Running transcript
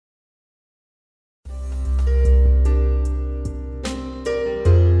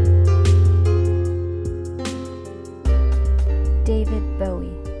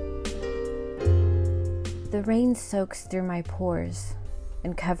The rain soaks through my pores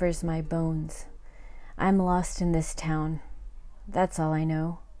and covers my bones. I'm lost in this town. That's all I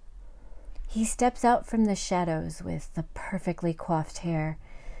know. He steps out from the shadows with the perfectly coiffed hair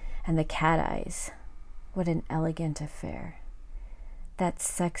and the cat eyes. What an elegant affair. That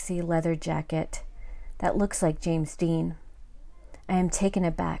sexy leather jacket that looks like James Dean. I am taken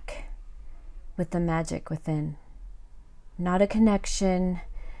aback with the magic within. Not a connection,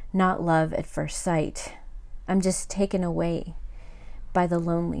 not love at first sight. I'm just taken away by the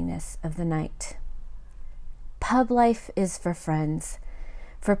loneliness of the night. Pub life is for friends,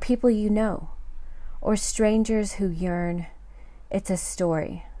 for people you know, or strangers who yearn. It's a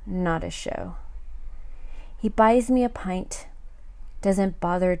story, not a show. He buys me a pint, doesn't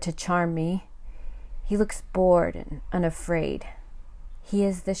bother to charm me. He looks bored and unafraid. He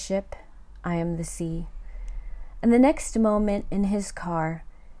is the ship, I am the sea. And the next moment in his car,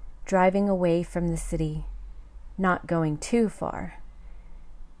 driving away from the city, not going too far.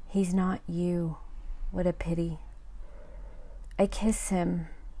 He's not you. What a pity. I kiss him,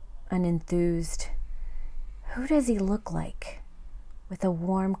 unenthused. Who does he look like? With a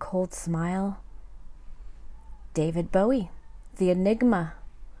warm, cold smile? David Bowie, the enigma.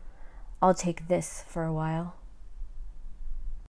 I'll take this for a while.